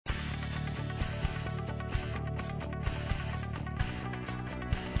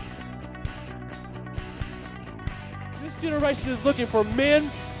This generation is looking for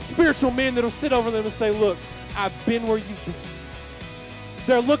men, spiritual men that'll sit over them and say, look, I've been where you've been.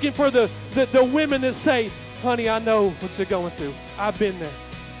 They're looking for the women that say, honey, I know what you're going through. I've been there.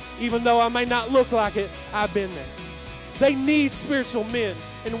 Even though I may not look like it, I've been there. They need spiritual men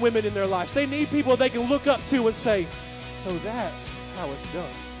and women in their lives. They need people they can look up to and say, so that's how it's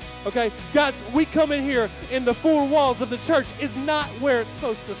done. Okay, guys, we come in here and the four walls of the church is not where it's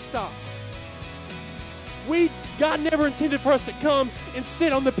supposed to stop. God never intended for us to come and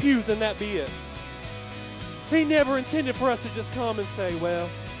sit on the pews and that be it. He never intended for us to just come and say, well,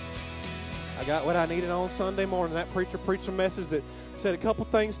 I got what I needed on Sunday morning. That preacher preached a message that said a couple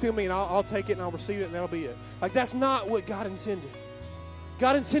things to me, and I'll take it and I'll receive it, and that'll be it. Like, that's not what God intended.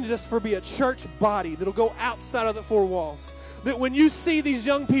 God intended us to be a church body that'll go outside of the four walls. That when you see these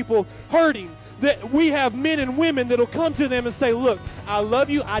young people hurting, that we have men and women that'll come to them and say, look, I love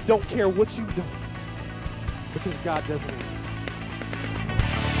you. I don't care what you've done. Because God doesn't.